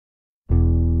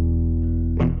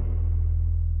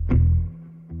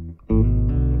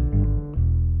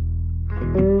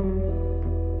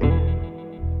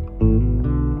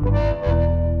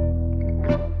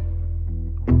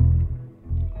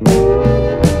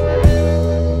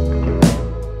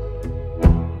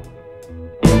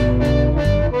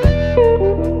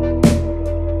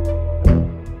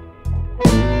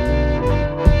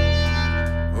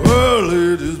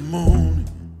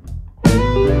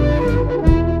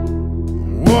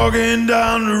walking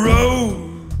down the road,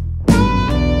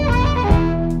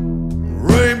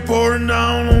 rain pouring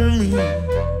down on me.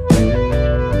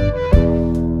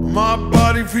 My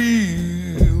body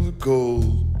feels the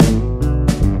cold.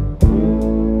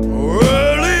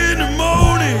 Early in the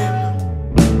morning,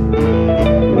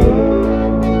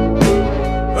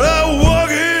 I'm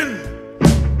walking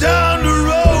down the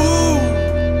road.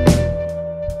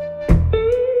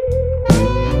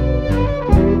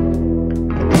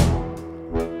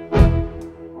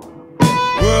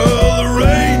 Well, the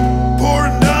rain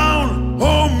pouring down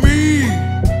on me.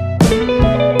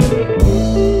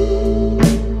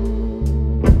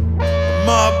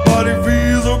 My body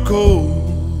feels so cold.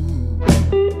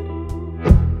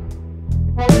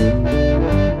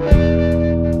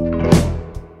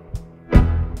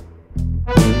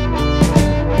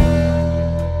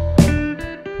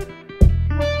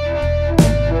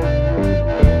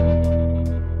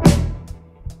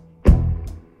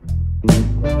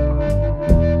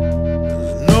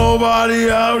 Nobody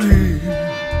out here,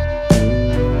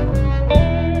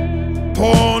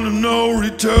 point of no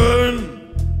return,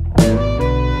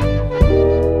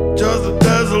 just a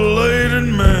desolated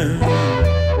man.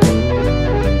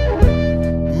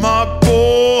 My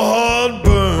poor heart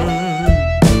burned.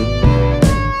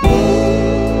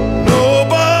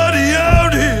 Nobody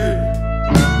out here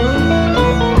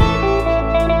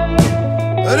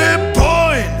at that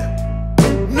point,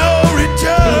 no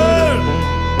return.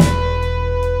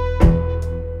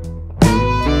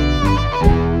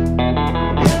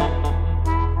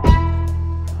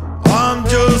 I'm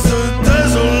just a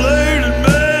desolated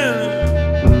man.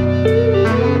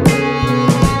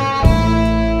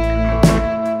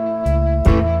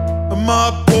 My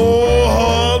poor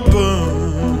heart burned.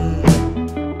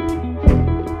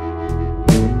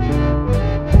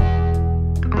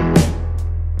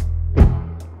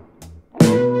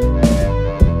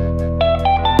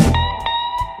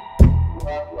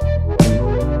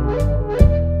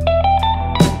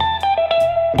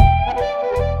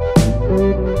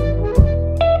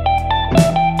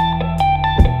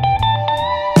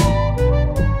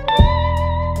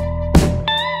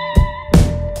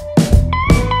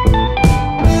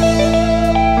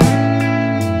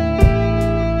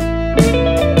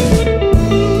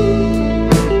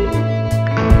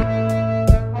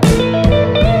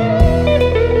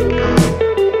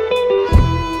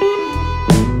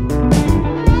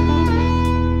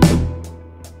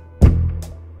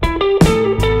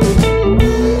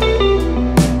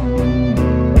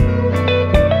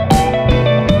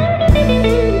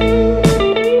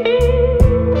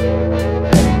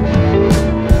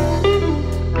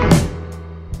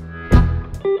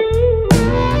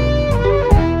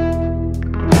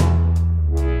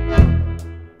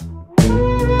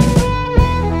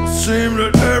 Seemed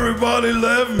that everybody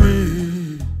left me,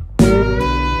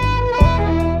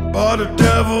 but the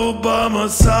devil by my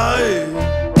side.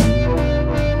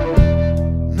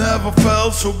 Never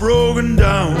felt so broken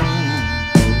down.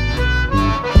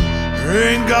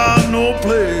 Ain't got no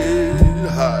place to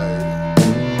hide.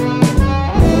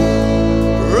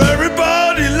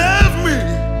 Everybody left me,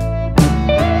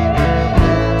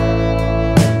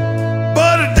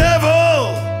 but the devil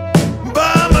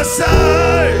by my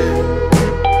side.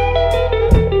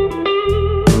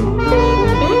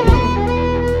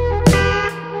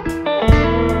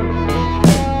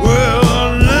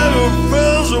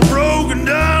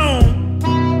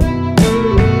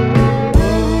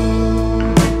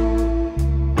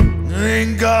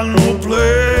 Ain't got no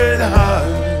place to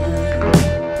hide.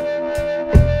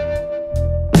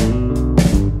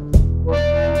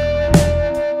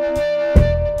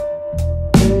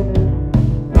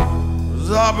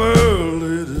 'Cause up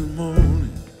early this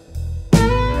morning,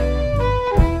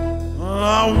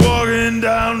 I'm walking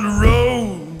down the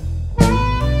road,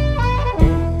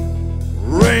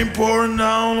 rain pouring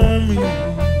down on